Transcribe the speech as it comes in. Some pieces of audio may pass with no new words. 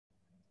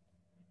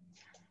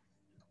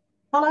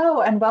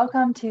Hello and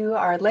welcome to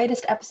our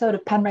latest episode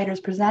of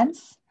Pennwriters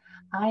Presents.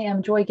 I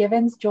am Joy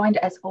Givens, joined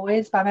as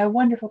always by my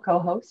wonderful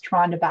co-host,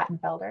 Rhonda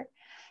Battenfelder.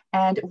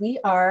 And we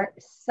are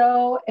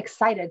so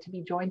excited to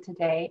be joined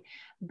today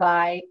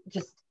by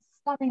just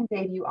stunning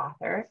debut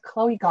author,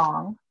 Chloe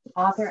Gong,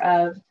 author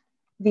of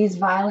These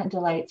Violent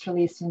Delights,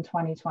 released in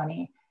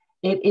 2020.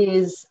 It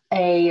is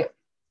a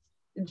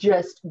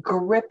just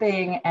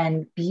gripping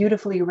and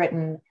beautifully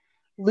written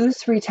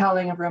loose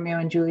retelling of Romeo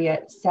and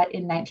Juliet set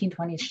in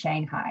 1920s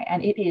Shanghai,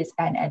 and it is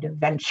an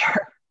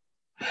adventure.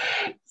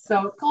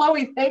 So,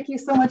 Chloe, thank you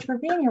so much for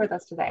being here with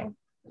us today.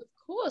 Of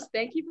course,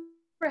 thank you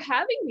for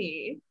having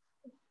me.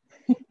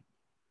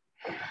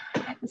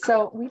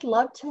 So, we'd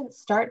love to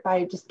start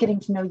by just getting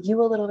to know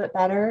you a little bit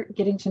better,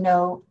 getting to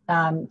know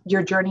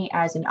your journey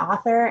as an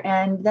author,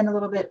 and then a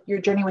little bit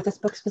your journey with this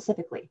book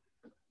specifically.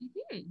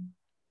 Of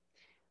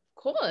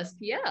course,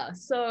 yeah.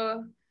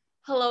 So,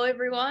 hello,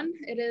 everyone.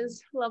 It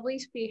is lovely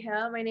to be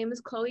here. My name is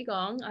Chloe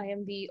Gong. I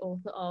am the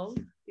author of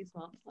These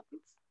Violent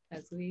Delights,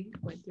 as we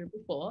went through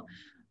before.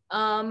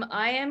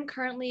 I am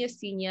currently a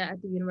senior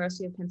at the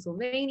University of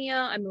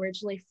Pennsylvania. I'm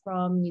originally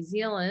from New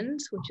Zealand,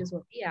 which is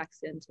what the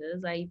accent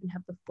is. I even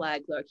have the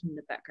flag lurking in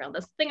the background.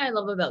 That's the thing I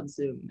love about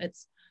Zoom.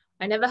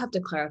 I never have to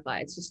clarify.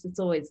 It's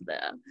always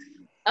there.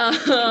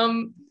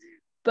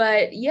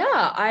 But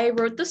yeah, I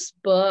wrote this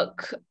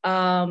book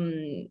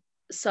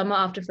summer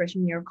after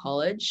freshman year of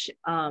college.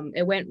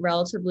 It went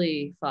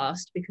relatively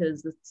fast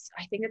because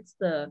I think it's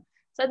the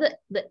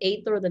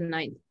eighth or the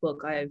ninth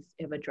book I've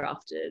ever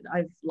drafted.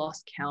 I've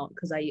lost count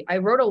because I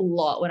wrote a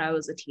lot when I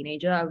was a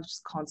teenager. I was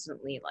just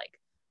constantly like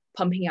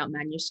pumping out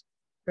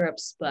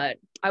manuscripts, but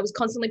I was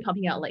constantly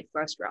pumping out like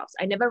first drafts.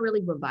 I never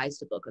really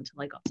revised a book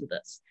until I got to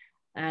this.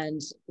 And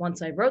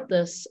once I wrote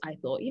this, I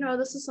thought,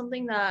 this is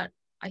something that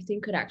I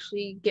think could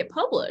actually get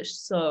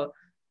published. So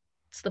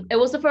it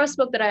was the first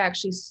book that I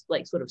actually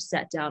like sort of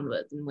sat down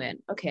with and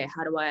went, okay,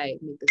 how do I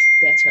make this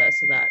better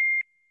so that,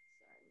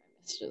 sorry, my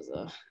messages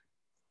are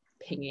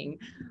pinging.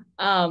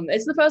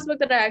 It's the first book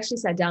that I actually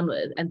sat down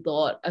with and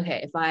thought,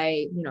 okay, if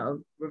I,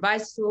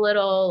 revise this a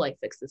little, like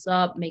fix this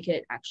up, make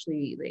it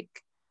actually like,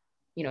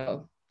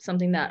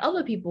 something that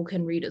other people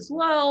can read as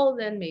well,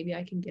 then maybe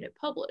I can get it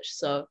published.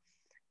 So,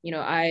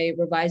 I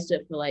revised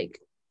it for like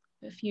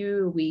a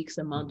few weeks,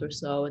 a month or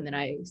so, and then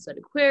I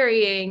started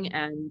querying,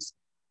 and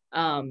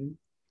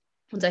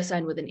once I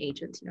signed with an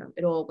agent,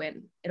 it all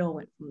went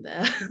from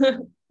there.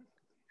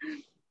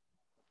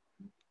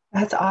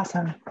 That's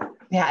awesome.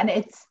 Yeah, and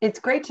it's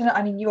great to know.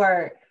 I mean, you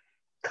are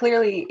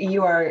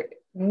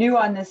new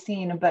on the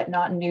scene, but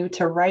not new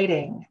to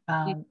writing,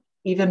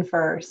 even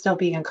for still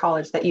being in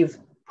college, that you've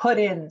put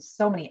in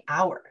so many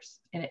hours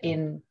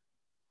in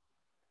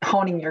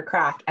honing your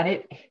craft,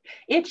 and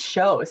it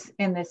shows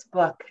in this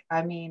book.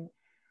 I mean,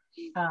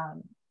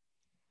 and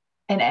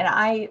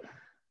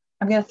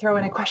I'm going to throw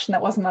in a question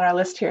that wasn't on our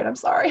list here, and I'm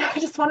sorry. I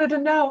just wanted to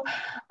know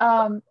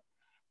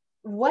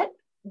what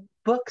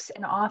books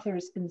and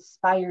authors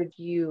inspired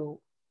you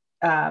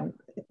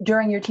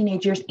during your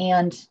teenage years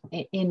and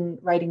in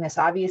writing this.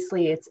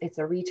 Obviously, it's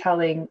a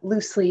retelling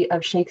loosely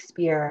of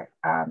Shakespeare.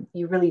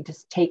 You really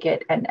just take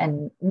it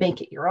and make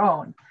it your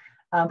own.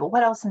 But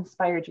what else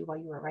inspired you while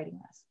you were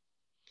writing this?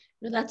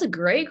 No, that's a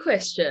great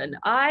question.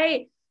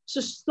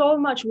 So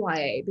much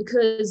YA,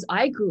 because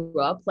I grew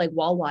up like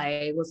while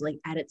YA was like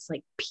at its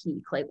like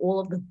peak, like all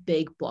of the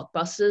big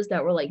blockbusters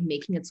that were like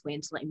making its way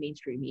into like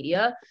mainstream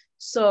media.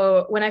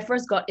 So when I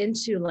first got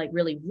into like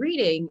really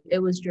reading, it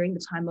was during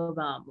the time of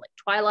like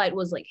Twilight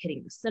was like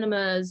hitting the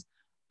cinemas.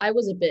 I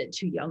was a bit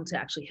too young to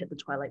actually hit the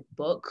Twilight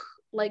book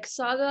like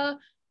saga,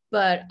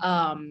 but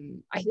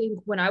I think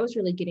when I was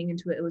really getting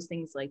into it, it was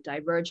things like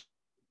Divergent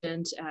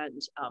and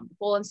the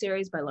Fallen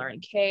series by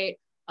Lauren Kate.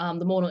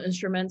 The Mortal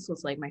Instruments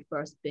was like my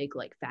first big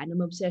like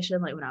fandom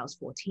obsession. Like when I was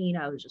 14,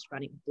 I was just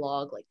running a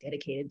blog like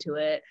dedicated to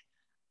it.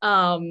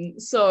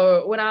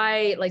 So when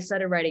I like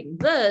started writing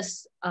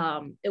this,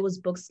 it was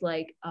books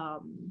like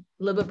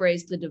Libba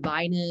Bray's The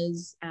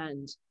Diviners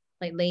and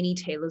like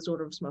Laini Taylor's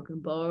Order of Smoke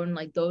and Bone,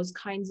 like those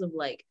kinds of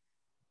like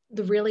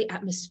the really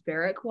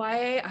atmospheric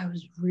YA I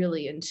was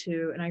really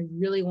into, and I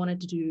really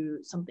wanted to do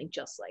something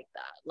just like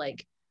that.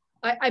 Like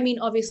I mean,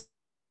 obviously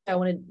I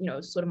wanted,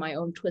 sort of my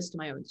own twist to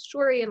my own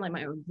story and like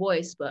my own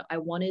voice, but I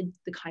wanted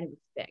the kind of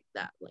effect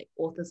that like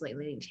authors like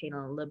Laini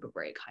Taylor and Libba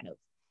Bray kind of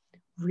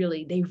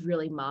they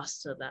really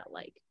master that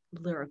like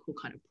lyrical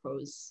kind of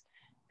prose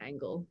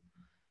angle.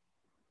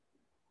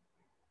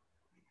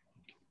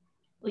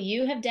 Well,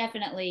 you have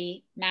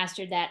definitely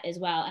mastered that as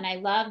well. And I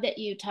love that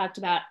you talked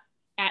about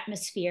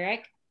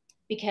atmospheric,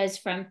 because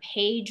from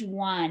page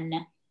 1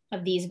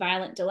 of These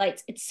Violent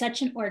Delights, it's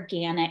such an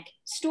organic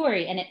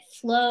story and it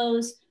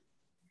flows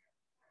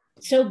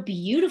so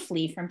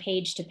beautifully from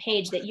page to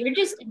page that you're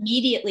just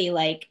immediately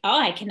like, oh,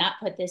 I cannot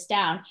put this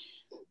down.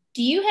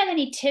 Do you have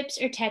any tips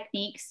or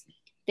techniques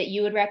that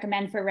you would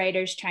recommend for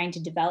writers trying to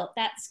develop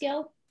that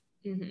skill?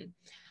 Mm-hmm.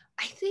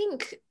 I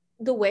think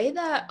the way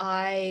that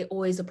I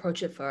always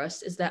approach it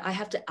first is that I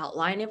have to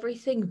outline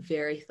everything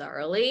very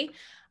thoroughly.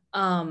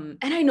 And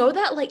I know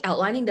that like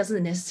outlining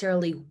doesn't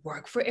necessarily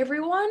work for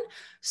everyone.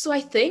 So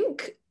I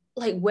think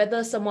like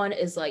whether someone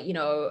is like, you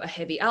know, a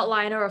heavy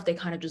outliner or if they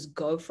kind of just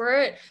go for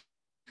it,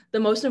 the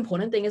most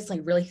important thing is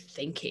like really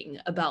thinking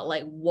about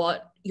like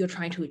what you're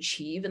trying to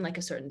achieve in like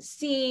a certain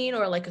scene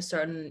or like a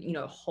certain, you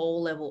know,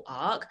 whole level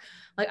arc.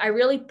 Like I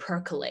really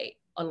percolate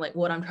on like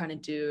what I'm trying to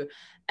do.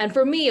 And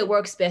for me, it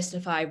works best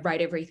if I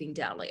write everything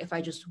down. Like if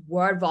I just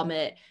word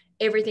vomit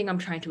everything I'm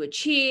trying to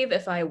achieve,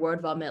 if I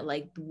word vomit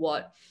like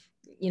what,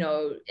 you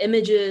know,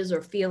 images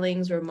or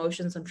feelings or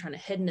emotions I'm trying to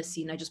hit in a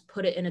scene, I just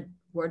put it in a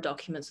Word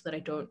document so that I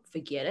don't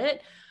forget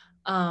it.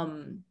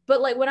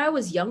 But like when I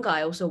was younger,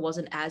 I also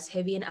wasn't as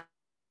heavy an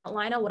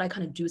outliner. What I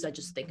kind of do is I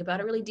just think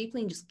about it really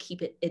deeply and just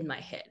keep it in my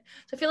head.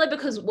 So I feel like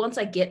because once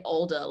I get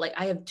older, like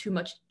I have too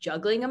much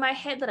juggling in my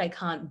head that I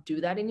can't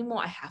do that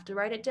anymore. I have to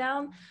write it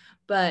down.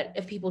 But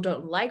if people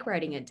don't like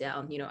writing it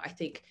down, you know, I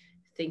think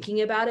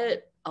thinking about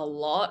it a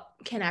lot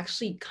can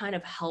actually kind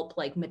of help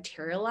like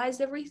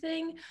materialize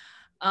everything.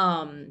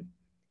 And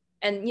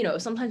you know,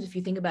 sometimes if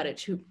you think about it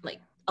too,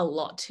 like a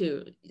lot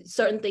too,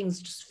 certain things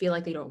just feel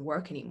like they don't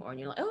work anymore, and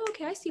you're like, oh,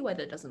 okay, I see why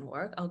that doesn't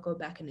work. I'll go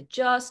back and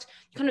adjust.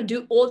 You kind of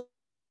do all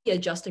the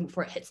adjusting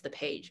before it hits the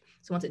page.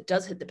 So once it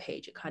does hit the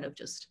page, it kind of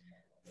just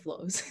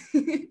flows.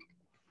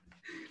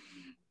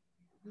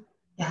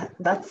 Yeah,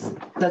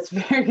 that's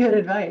very good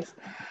advice.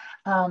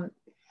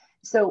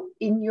 So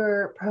in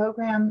your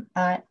program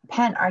at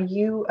Penn, are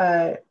you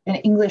an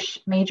English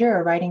major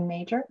or writing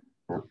major?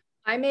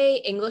 I'm a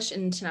English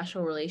and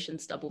International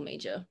Relations double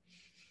major.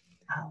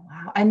 Oh,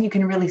 wow. And you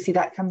can really see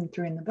that coming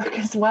through in the book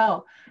as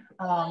well.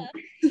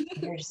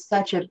 There's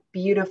such a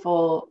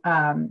beautiful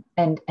and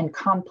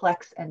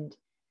complex and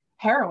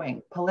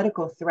harrowing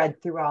political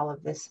thread through all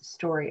of this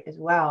story as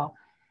well.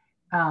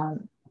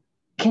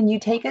 Can you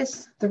take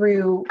us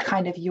through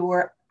kind of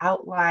your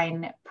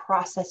outline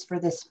process for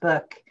this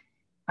book?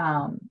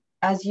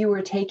 As you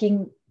were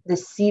taking the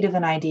seed of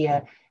an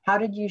idea, how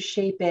did you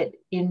shape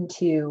it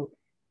into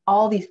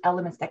all these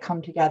elements that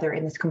come together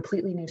in this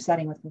completely new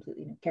setting with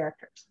completely new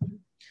characters?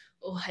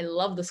 Oh, I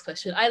love this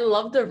question. I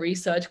love the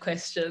research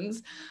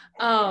questions.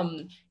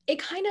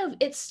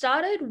 It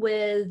started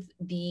with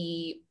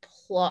the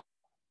plot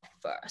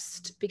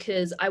first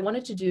because I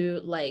wanted to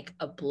do like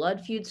a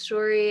blood feud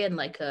story and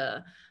like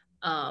a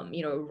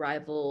you know,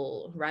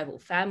 rival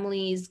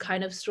families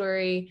kind of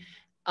story.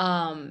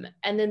 And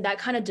then that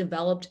kind of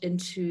developed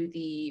into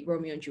the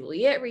Romeo and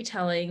Juliet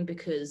retelling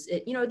because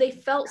it, you know, they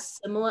felt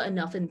similar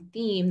enough in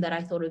theme that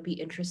I thought it'd be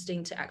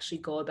interesting to actually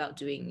go about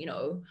doing, you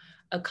know,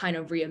 a kind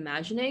of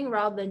reimagining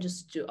rather than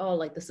just do, oh,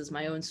 like this is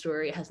my own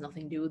story. It has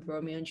nothing to do with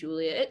Romeo and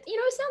Juliet. It, you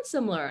know, it sounds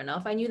similar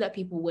enough. I knew that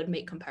people would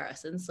make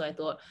comparisons. So I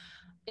thought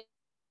it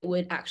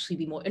would actually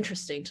be more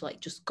interesting to like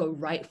just go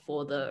right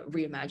for the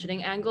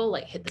reimagining angle,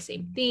 like hit the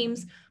same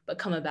themes, but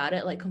come about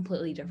it like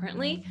completely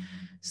differently.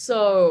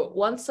 So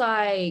once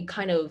I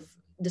kind of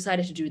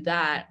decided to do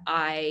that,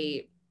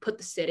 I put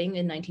the setting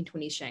in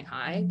 1920s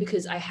Shanghai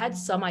because I had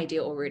some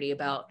idea already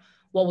about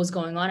what was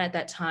going on at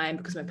that time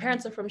because my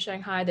parents are from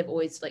Shanghai. They've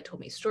always like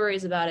told me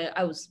stories about it.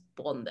 I was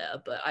born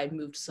there, but I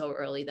moved so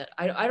early that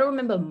I don't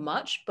remember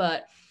much,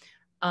 but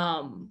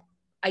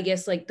I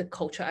guess like the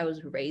culture I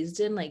was raised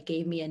in like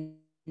gave me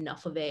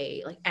enough of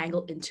a like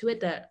angle into it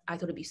that I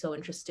thought it'd be so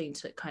interesting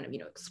to kind of, you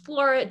know,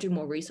 explore it, do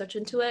more research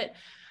into it.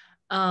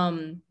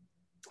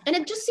 And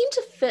it just seemed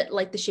to fit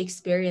like the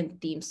Shakespearean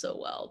theme so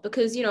well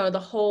because, you know, the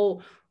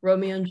whole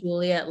Romeo and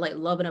Juliet, like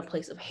love in a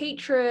place of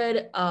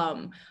hatred,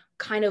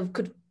 kind of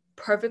could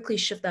perfectly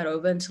shift that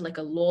over into like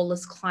a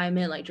lawless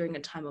climate, like during a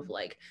time of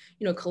like,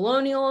 you know,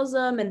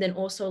 colonialism and then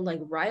also like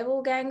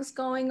rival gangs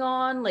going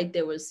on. Like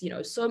there was, you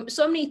know, so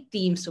many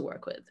themes to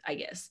work with, I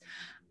guess.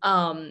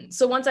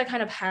 So once I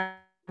kind of had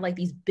like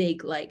these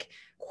big like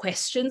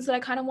questions that I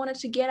kind of wanted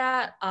to get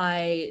at,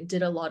 I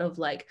did a lot of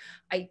like,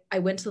 I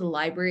went to the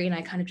library and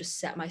I kind of just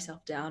sat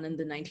myself down in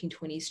the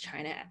 1920s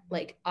China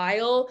like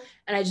aisle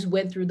and I just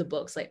went through the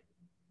books like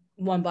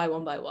one by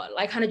one.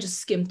 I kind of just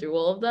skimmed through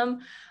all of them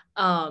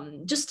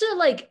just to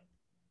like,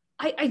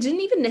 I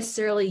didn't even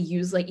necessarily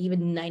use like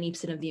even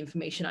 90% of the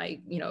information I,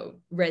 you know,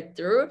 read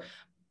through,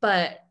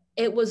 but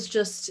it was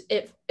just,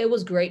 it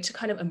was great to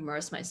kind of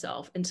immerse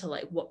myself into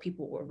like what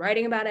people were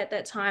writing about at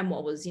that time,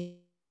 what was, you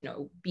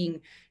know,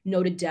 being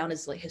noted down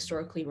as like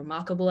historically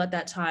remarkable at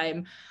that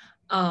time.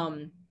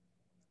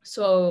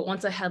 So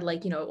once I had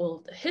like, you know, all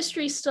of the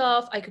history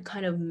stuff, I could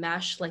kind of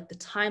mash like the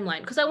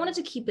timeline because I wanted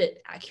to keep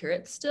it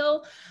accurate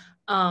still.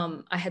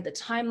 I had the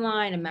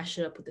timeline and mashed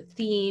it up with the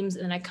themes,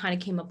 and then I kind of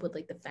came up with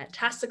like the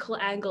fantastical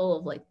angle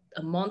of like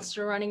a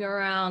monster running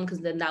around because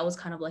then that was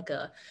kind of like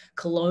a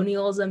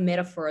colonialism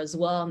metaphor as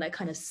well, and that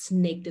kind of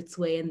snaked its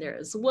way in there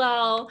as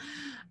well.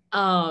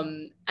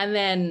 And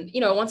then, you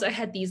know, once I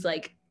had these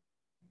like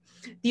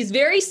these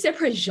very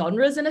separate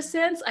genres in a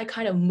sense, I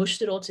kind of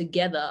mushed it all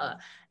together.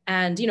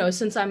 And, you know,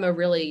 since I'm a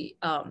really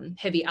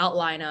heavy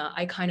outliner,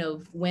 I kind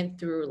of went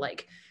through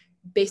like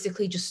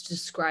basically just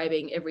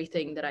describing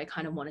everything that I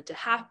kind of wanted to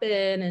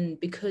happen. And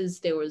because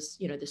there was,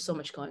 there's so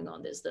much going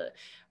on, there's the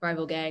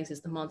rival gangs,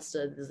 there's the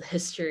monster, there's the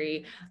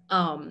history.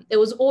 It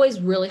was always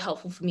really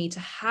helpful for me to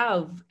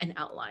have an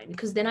outline,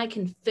 because then I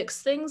can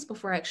fix things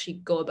before I actually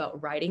go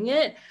about writing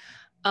it.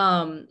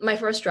 My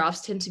first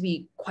drafts tend to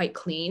be quite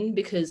clean,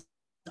 because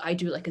I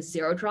do like a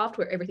zero draft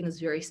where everything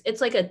is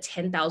it's like a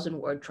 10,000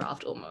 word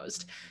draft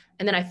almost.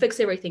 And then I fix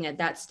everything at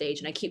that stage,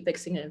 and I keep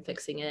fixing it and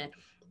fixing it.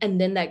 And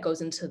then that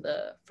goes into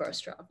the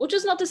first draft, which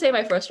is not to say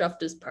my first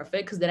draft is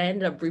perfect, because then I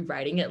ended up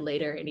rewriting it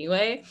later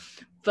anyway.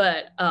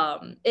 But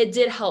it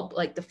did help,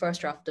 like the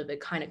first draft of it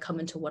kind of come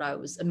into what I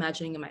was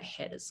imagining in my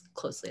head as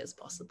closely as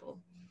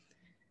possible.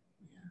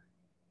 Yeah.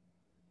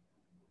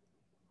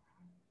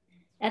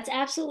 That's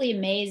absolutely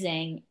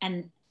amazing.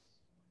 And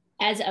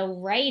as a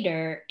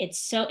writer, it's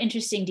so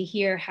interesting to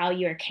hear how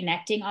you're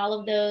connecting all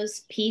of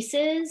those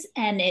pieces.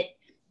 And it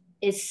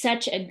is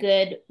such a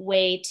good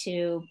way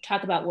to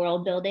talk about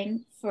world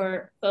building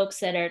for folks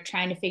that are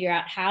trying to figure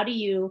out, how do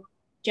you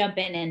jump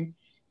in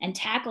and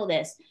tackle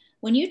this?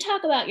 When you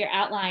talk about your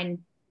outline,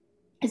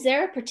 is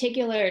there a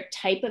particular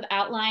type of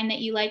outline that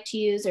you like to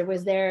use, or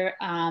was there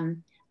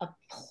a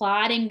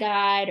plotting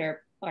guide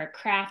or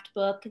craft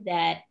book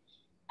that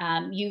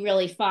you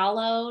really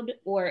followed,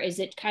 or is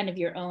it kind of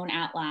your own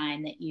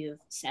outline that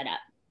you've set up?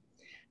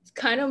 It's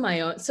kind of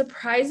my own.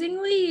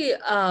 Surprisingly,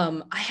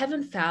 I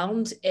haven't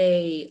found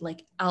a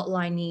like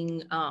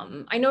outlining.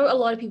 I know a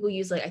lot of people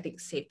use, like, I think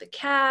Save the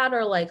Cat,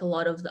 or like a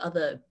lot of the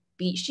other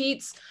beat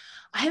sheets.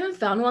 I haven't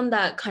found one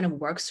that kind of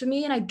works for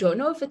me. And I don't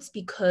know if it's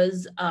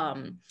because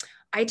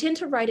I tend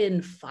to write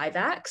in 5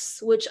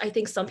 acts, which I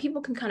think some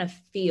people can kind of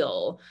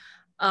feel.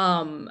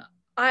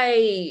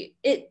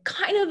 It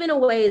kind of in a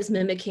way is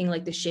mimicking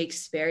like the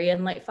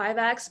Shakespearean like 5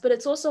 acts, but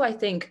it's also, I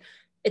think,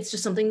 it's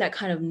just something that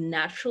kind of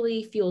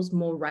naturally feels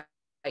more right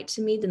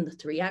to me than the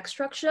 3-act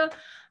structure.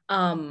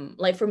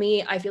 Like for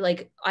me, I feel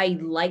like I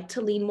like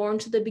to lean more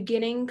into the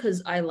beginning,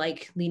 because I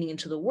like leaning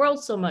into the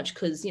world so much,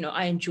 because,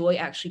 I enjoy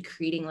actually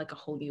creating like a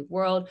whole new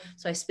world.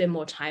 So I spend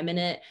more time in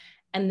it.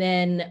 And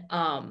then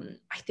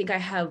I think I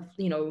have,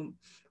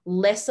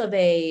 less of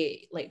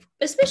a, like,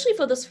 especially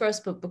for this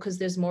first book, because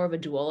there's more of a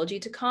duology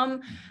to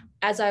come.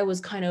 As I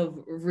was kind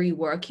of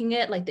reworking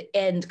it, like the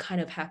end kind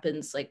of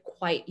happens like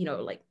quite,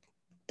 like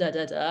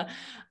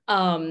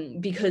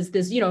because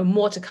there's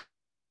more to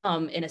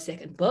come in a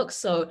second book.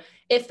 So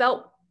it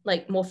felt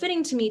like more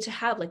fitting to me to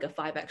have like a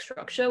 5-act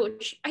structure,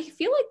 which I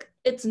feel like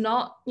it's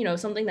not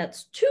something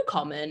that's too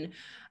common,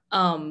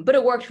 but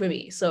it worked for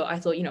me. So I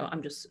thought,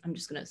 I'm just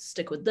gonna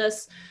stick with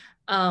this.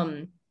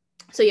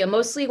 So yeah,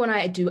 mostly when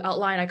I do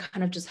outline, I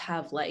kind of just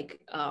have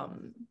like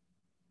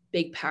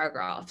big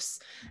paragraphs.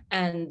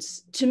 And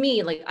to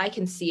me, like, I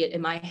can see it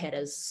in my head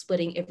as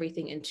splitting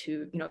everything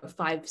into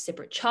 5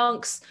 separate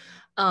chunks.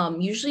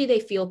 Usually they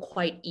feel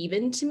quite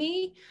even to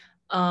me.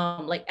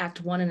 Like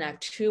Act 1 and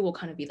Act 2 will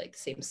kind of be like the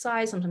same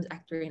size. Sometimes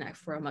Act 3 and Act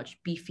 4 are much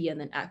beefier,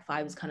 and then Act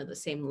 5 is kind of the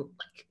same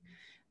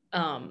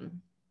like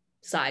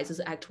size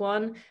as Act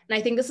 1. And I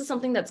think this is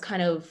something that's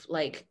kind of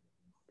like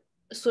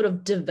sort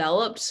of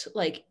developed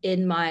like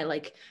in my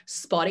like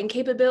spotting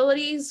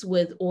capabilities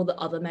with all the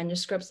other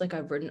manuscripts like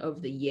I've written over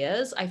the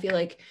years. I feel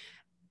like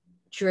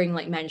during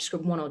like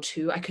manuscript 1 or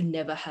 2, I could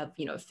never have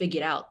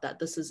figured out that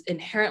this is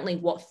inherently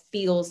what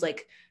feels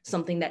like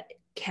something that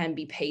can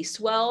be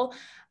paced well.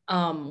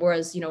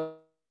 Whereas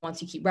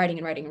once you keep writing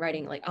and writing and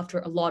writing, like after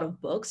a lot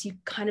of books, you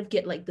kind of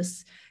get like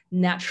this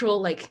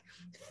natural like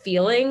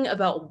feeling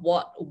about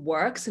what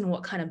works and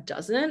what kind of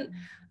doesn't.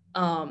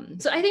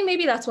 So I think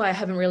maybe that's why I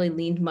haven't really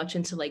leaned much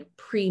into like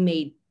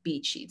pre-made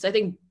beat sheets. I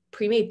think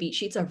pre-made beat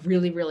sheets are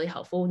really, really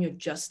helpful when you're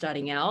just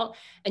starting out,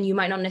 and you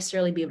might not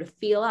necessarily be able to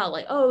feel out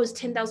like, oh, is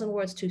 10,000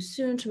 words too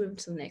soon to move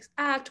to the next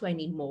act? Do I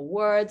need more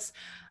words?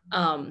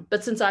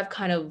 But since I've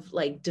kind of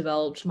like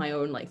developed my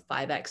own like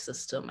 5-act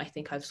system, I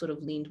think I've sort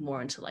of leaned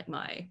more into like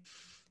my,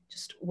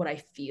 just what I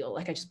feel.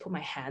 Like I just put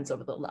my hands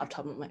over the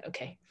laptop and I'm like,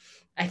 okay,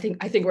 I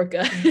think we're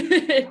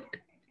good.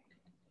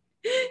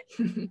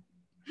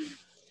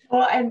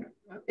 Well, and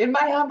in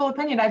my humble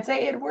opinion, I'd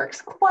say it works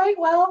quite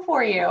well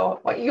for you,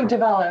 what you've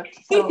developed.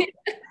 So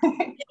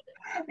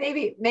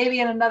maybe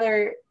in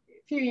another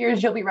few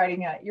years, you'll be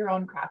writing your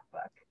own craft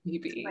book.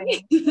 Maybe.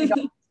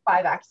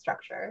 5-act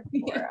structure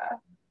for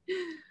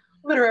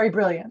literary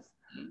brilliance.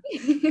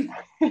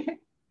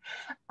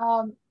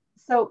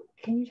 So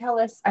can you tell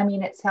us, I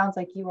mean, it sounds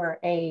like you are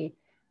a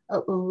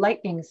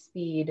lightning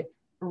speed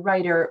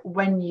writer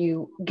when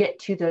you get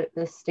to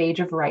the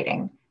stage of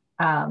writing.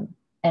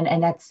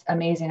 And that's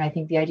amazing. I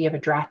think the idea of a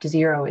draft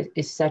 0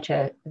 is such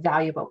a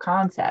valuable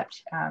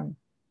concept,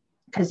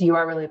 because you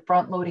are really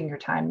front loading your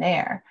time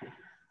there.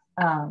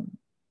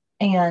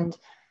 And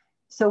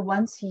so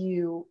once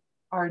you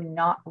are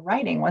not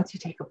writing, once you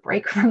take a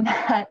break from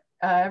that,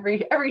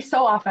 every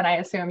so often, I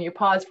assume you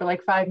pause for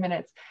like 5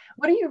 minutes.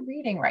 What are you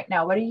reading right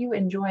now? What are you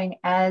enjoying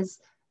as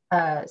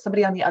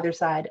somebody on the other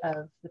side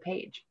of the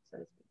page? So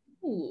to speak?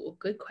 Ooh,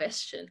 good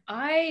question.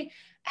 I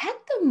At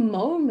the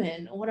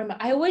moment,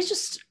 I always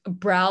just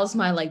browse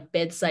my like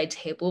bedside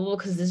table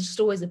because there's just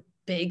always a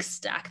big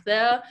stack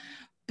there.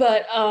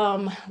 But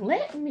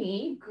let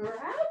me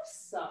grab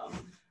some.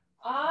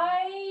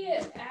 I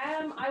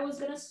was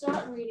gonna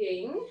start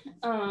reading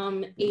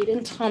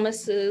Aiden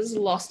Thomas's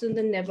Lost in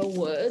the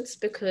Neverwoods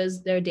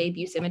because their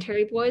debut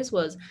Cemetery Boys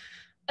was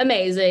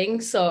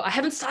amazing. So I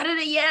haven't started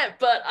it yet,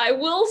 but I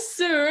will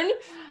soon.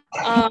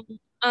 I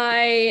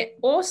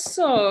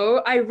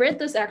read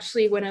this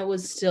actually when I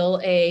was still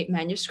a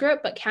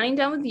manuscript, but Counting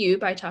Down with You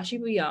by Tashi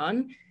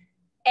Bhuyan,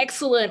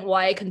 excellent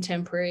YA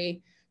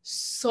contemporary,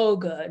 so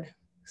good.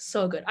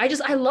 So good. I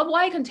love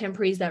YA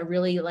contemporaries that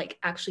really like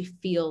actually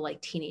feel like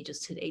teenagers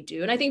today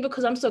do. And I think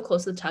because I'm so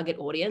close to the target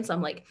audience,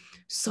 I'm like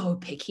so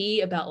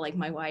picky about like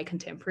my YA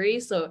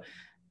contemporaries. So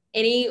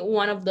any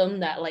one of them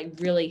that like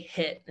really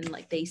hit and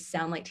like they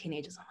sound like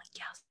teenagers, I'm like,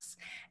 yes.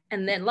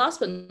 And then last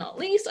but not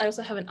least, I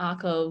also have an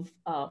arc of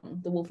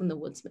The Wolf and the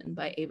Woodsman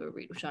by Ava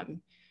Reed, which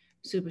I'm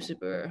super,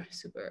 super,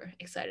 super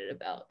excited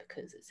about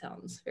because it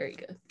sounds very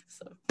good.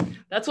 So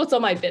that's what's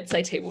on my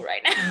bedside table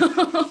right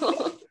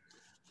now.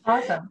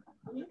 Awesome.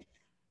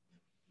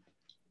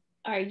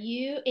 Are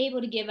you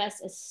able to give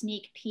us a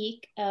sneak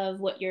peek of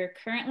what you're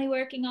currently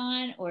working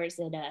on, or is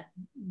it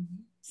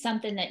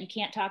something that you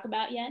can't talk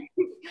about yet?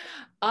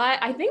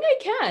 I think I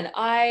can.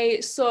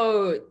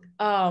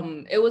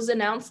 It was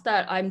announced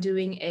that I'm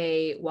doing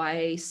a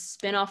YA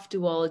spin-off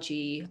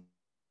duology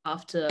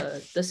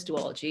after this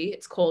duology.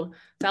 It's called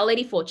Foul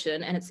Lady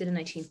Fortune, and it's set in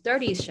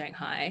 1930s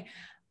Shanghai.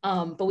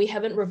 But we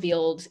haven't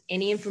revealed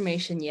any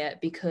information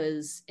yet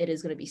because it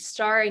is going to be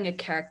starring a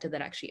character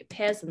that actually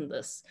appears in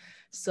this.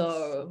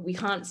 So we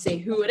can't say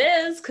who it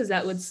is because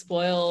that would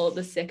spoil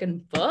the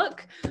second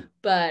book.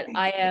 But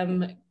I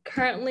am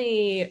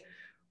currently,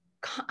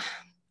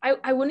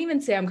 I wouldn't even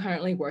say I'm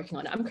currently working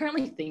on it. I'm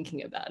currently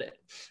thinking about it.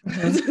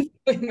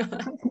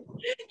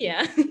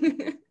 Yeah.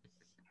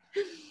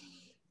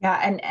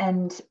 Yeah,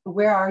 and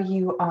where are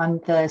you on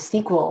the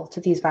sequel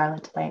to These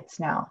Violent Delights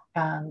now?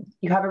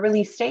 You have a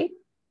release date?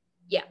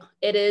 Yeah,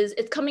 it is.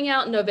 It's coming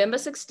out November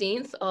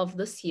 16th of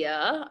this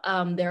year.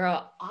 There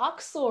are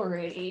arcs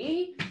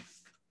already.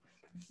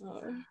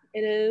 So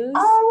it is.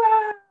 Oh,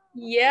 wow.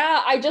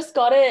 Yeah, I just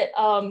got it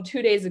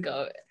 2 days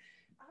ago.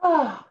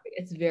 Oh,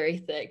 It's very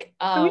thick.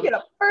 so we get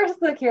a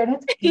first look here and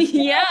it's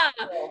yeah.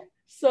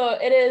 So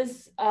it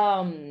is,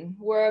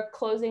 we're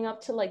closing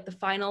up to like the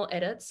final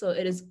edit. So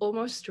it is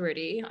almost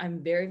ready.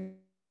 I'm very,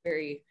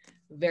 very,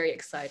 very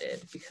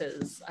excited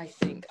because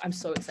I'm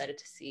so excited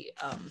to see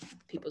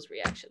people's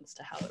reactions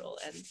to how it all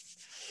ends.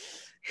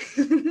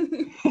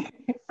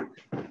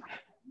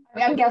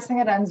 I'm guessing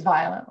it ends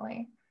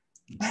violently.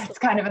 It's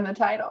kind of in the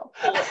title.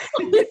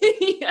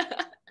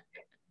 Yeah.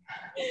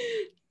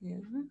 Yeah.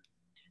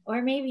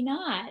 Or maybe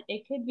not.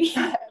 It could be.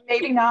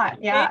 Maybe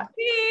not. Yeah.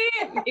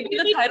 Maybe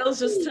the title's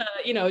just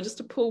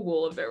to pull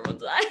wool over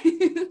everyone's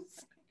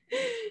eyes.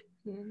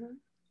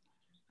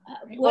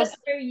 What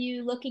are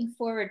you looking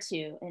forward to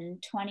in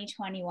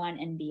 2021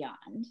 and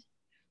beyond?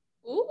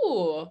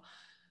 Ooh.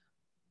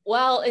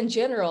 Well, in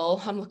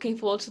general, I'm looking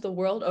forward to the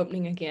world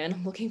opening again.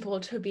 I'm looking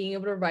forward to being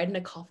able to write in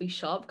a coffee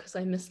shop because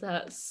I miss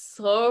that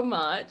so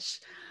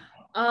much.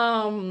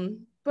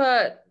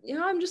 But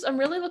I'm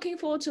really looking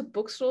forward to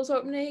bookstores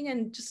opening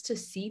and just to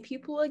see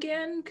people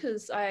again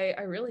because I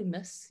really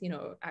miss,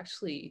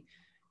 actually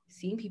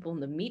seeing people in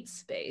the meet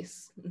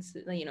space.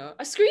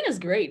 A screen is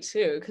great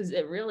too because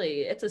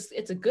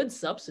it's a good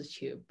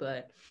substitute,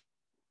 but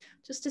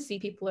just to see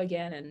people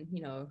again and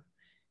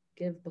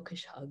give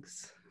bookish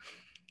hugs.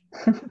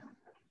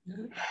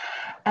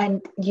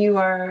 And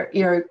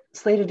you're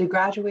slated to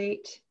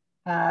graduate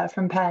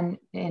from Penn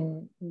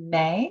in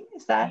May,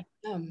 is that?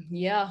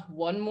 Yeah,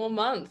 1 more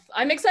month.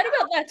 I'm excited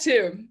about that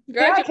too.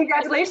 Yeah,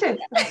 congratulations.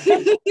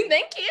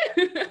 Thank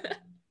you.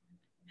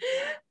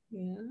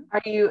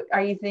 Yeah.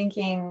 Are you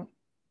thinking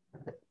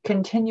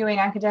continuing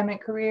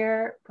academic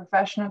career,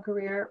 professional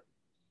career,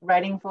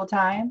 writing full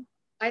time?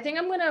 I think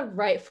I'm gonna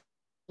write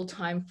full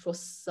time for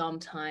some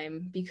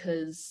time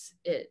because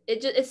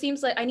it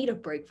seems like I need a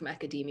break from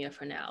academia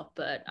for now.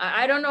 But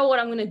I don't know what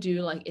I'm gonna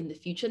do like in the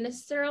future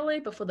necessarily.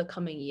 But for the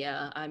coming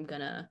year, I'm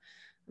gonna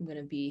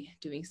be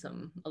doing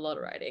a lot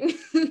of writing.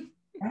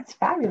 That's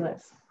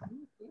fabulous.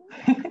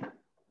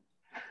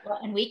 Well,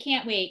 and we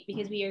can't wait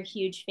because we are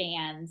huge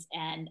fans,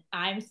 and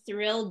I'm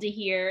thrilled to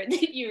hear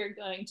that you are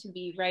going to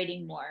be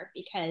writing more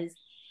because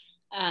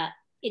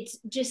it's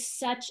just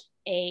such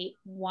a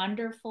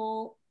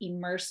wonderful,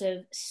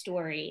 immersive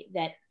story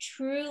that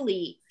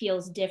truly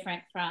feels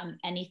different from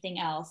anything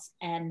else.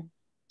 And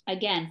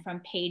again,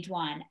 from page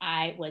one,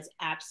 I was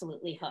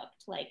absolutely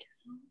hooked. Like,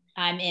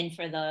 I'm in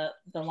for the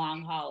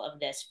long haul of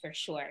this for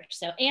sure.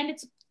 So, and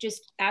it's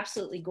just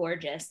absolutely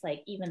gorgeous.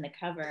 Like even the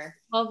cover.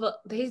 Oh,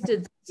 they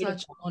did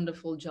such a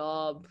wonderful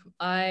job.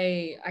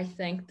 I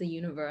thank the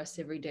universe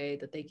every day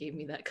that they gave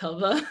me that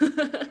cover.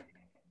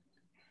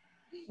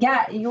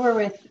 Yeah, you were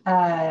with,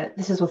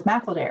 this is with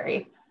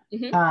McElderry.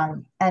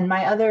 Mm-hmm. And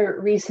my other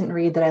recent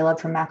read that I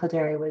loved from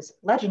McElderry was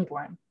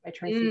Legendborn by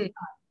Tracy.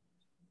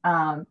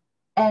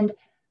 And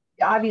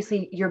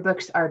obviously your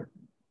books are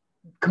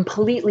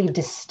completely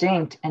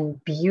distinct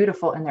and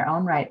beautiful in their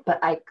own right, but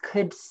I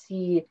could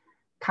see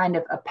kind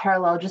of a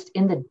parallel just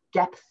in the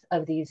depth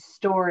of these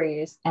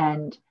stories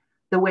and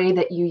the way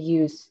that you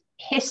use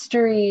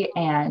history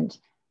and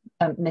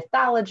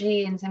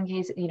mythology in some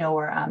cases,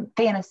 or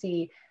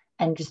fantasy,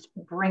 and just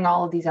bring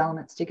all of these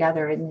elements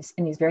together in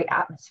these very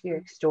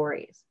atmospheric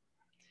stories.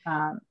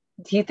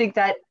 Do you think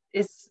that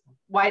is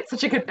why it's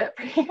such a good fit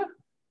for you?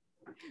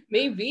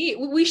 Maybe.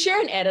 We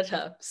share an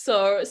editor,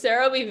 so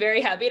Sarah will be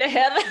very happy to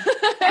have.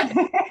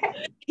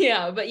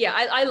 Yeah, but yeah,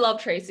 I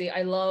love Tracy.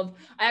 I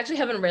actually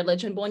haven't read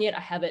Legendborn yet.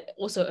 I have it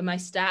also in my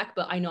stack,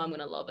 but I know I'm going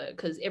to love it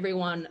because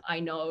everyone I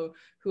know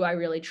who I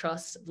really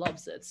trust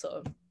loves it.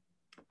 So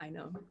I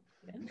know.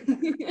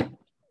 Yeah.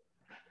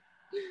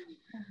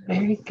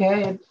 Very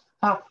good.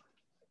 Oh,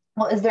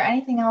 well, is there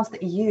anything else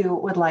that you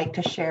would like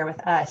to share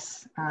with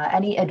us?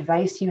 Any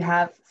advice you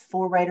have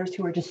for writers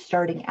who are just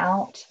starting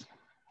out?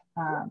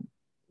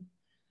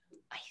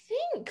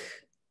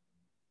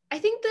 I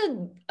think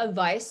the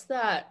advice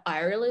that I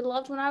really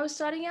loved when I was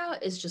starting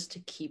out is just to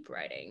keep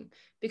writing,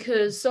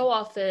 because so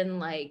often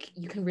like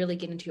you can really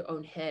get into your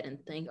own head and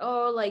think,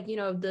 oh, like,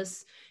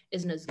 this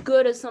isn't as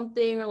good as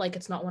something, or like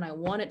it's not what I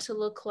want it to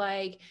look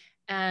like.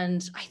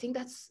 And I think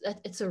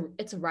it's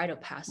a rite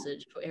of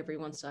passage for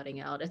everyone starting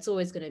out. It's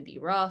always going to be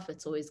rough.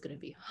 It's always going to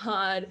be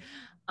hard.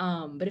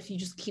 But if you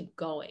just keep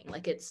going,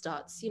 like it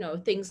starts,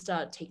 things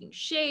start taking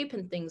shape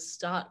and things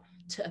start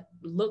to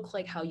look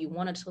like how you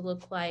want it to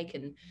look like.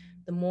 And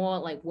the more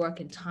like work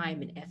and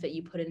time and effort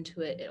you put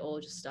into it, it all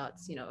just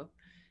starts,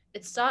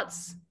 it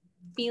starts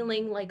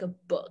feeling like a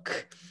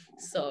book.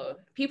 So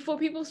for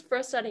people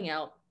first starting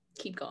out,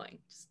 keep going.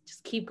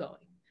 Just keep going.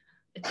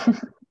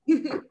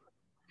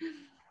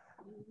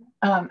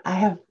 I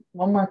have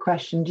one more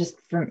question just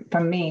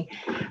from me.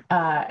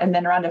 And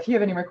then Rhonda, if you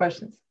have any more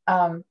questions.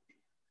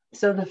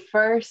 So the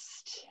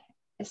first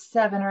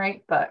 7 or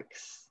 8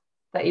 books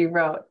that you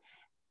wrote,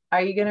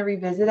 are you going to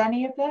revisit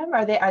any of them?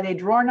 Are they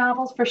drawer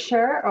novels for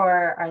sure,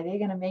 or are they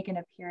going to make an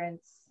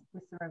appearance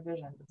with some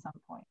revisions at some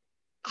point?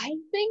 I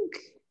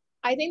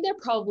think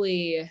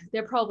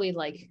they're probably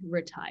like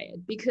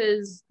retired,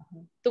 because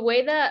the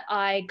way that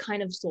I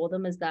kind of saw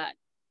them is that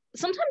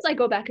sometimes I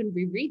go back and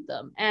reread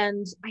them,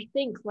 and I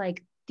think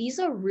like these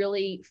are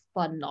really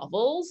fun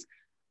novels,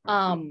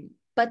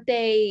 but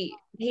they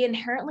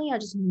inherently are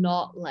just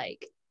not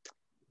like,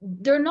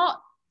 they're not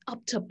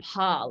up to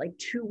par like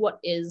to what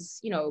is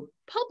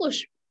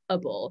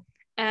publishable.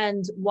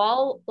 And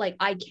while like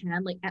I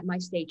can, like at my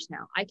stage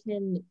now, I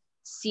can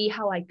see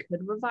how I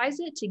could revise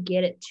it to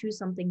get it to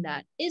something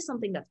that's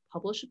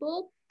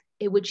publishable,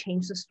 it would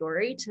change the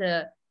story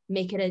to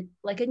make it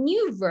a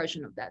new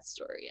version of that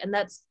story. And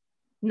that's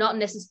not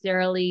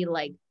necessarily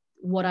like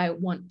what I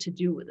want to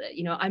do with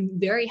it. I'm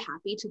very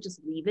happy to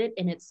just leave it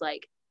in its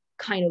like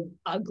kind of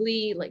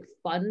ugly, like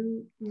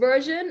fun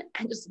version,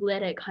 and just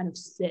let it kind of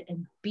sit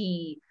and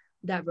be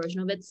that version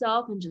of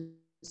itself, and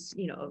just,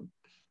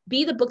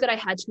 be the book that I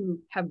had to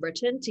have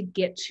written to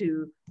get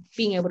to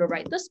being able to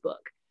write this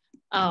book.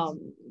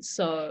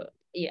 So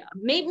yeah,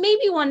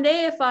 maybe one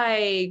day if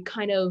I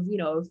kind of,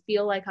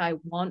 feel like I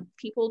want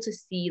people to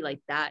see like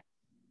that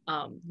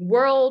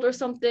world or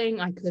something,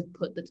 I could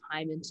put the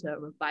time into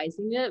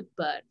revising it.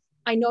 But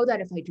I know that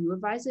if I do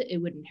revise it, it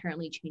would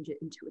inherently change it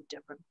into a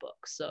different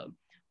book. So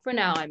for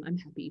now, I'm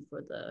happy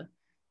for the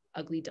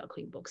ugly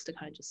duckling books to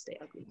kind of just stay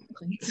ugly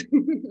ducklings.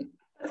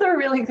 That's a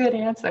really good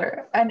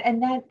answer.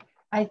 And that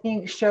I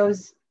think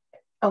shows,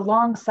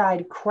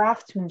 alongside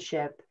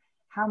craftsmanship,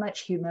 how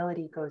much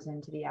humility goes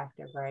into the act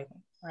of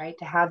writing, right?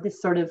 To have this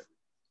sort of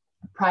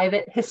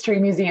private history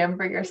museum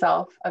for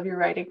yourself of your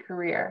writing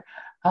career.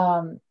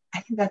 I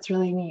think that's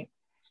really neat.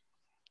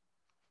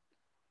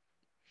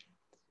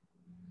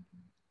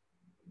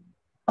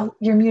 Oh,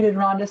 you're muted,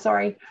 Rhonda,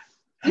 sorry.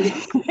 I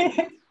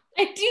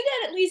do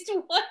that at least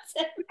once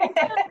every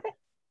time.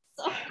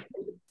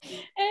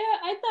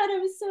 I thought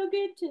it was so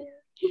good too.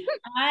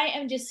 I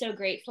am just so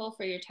grateful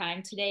for your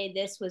time today.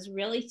 This was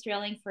really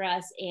thrilling for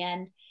us,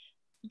 and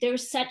there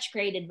was such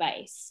great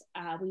advice.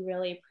 We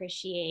really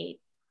appreciate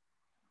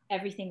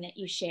everything that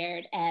you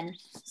shared, and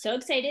so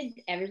excited.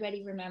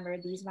 Everybody remember,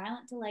 These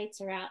Violent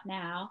Delights are out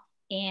now,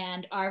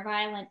 and Our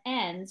Violent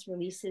Ends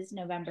releases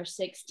November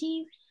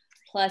 16th,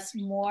 plus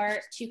more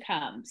to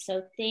come.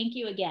 So thank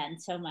you again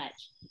so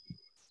much.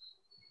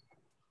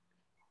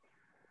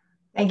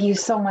 Thank you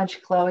so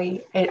much,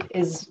 Chloe.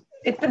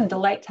 It's been a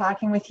delight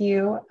talking with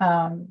you.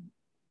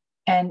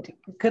 And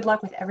good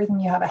luck with everything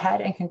you have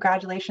ahead, and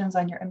congratulations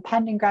on your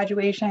impending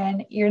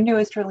graduation, your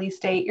newest release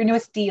date, your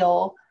newest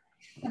deal,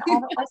 and all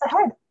that lies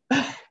ahead.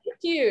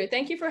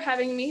 Thank you for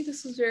having me.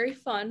 This was very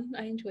fun.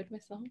 I enjoyed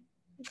myself.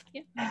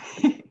 Thank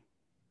you.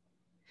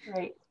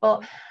 Great.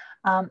 Well,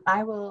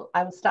 I will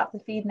stop the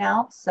feed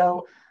now.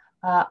 So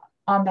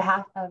on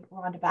behalf of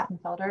Rhonda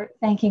Battenfelder,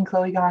 thanking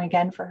Chloe Gong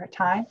again for her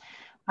time.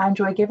 I'm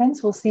Joy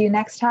Givens. We'll see you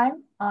next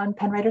time on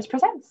Pennwriters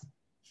Presents.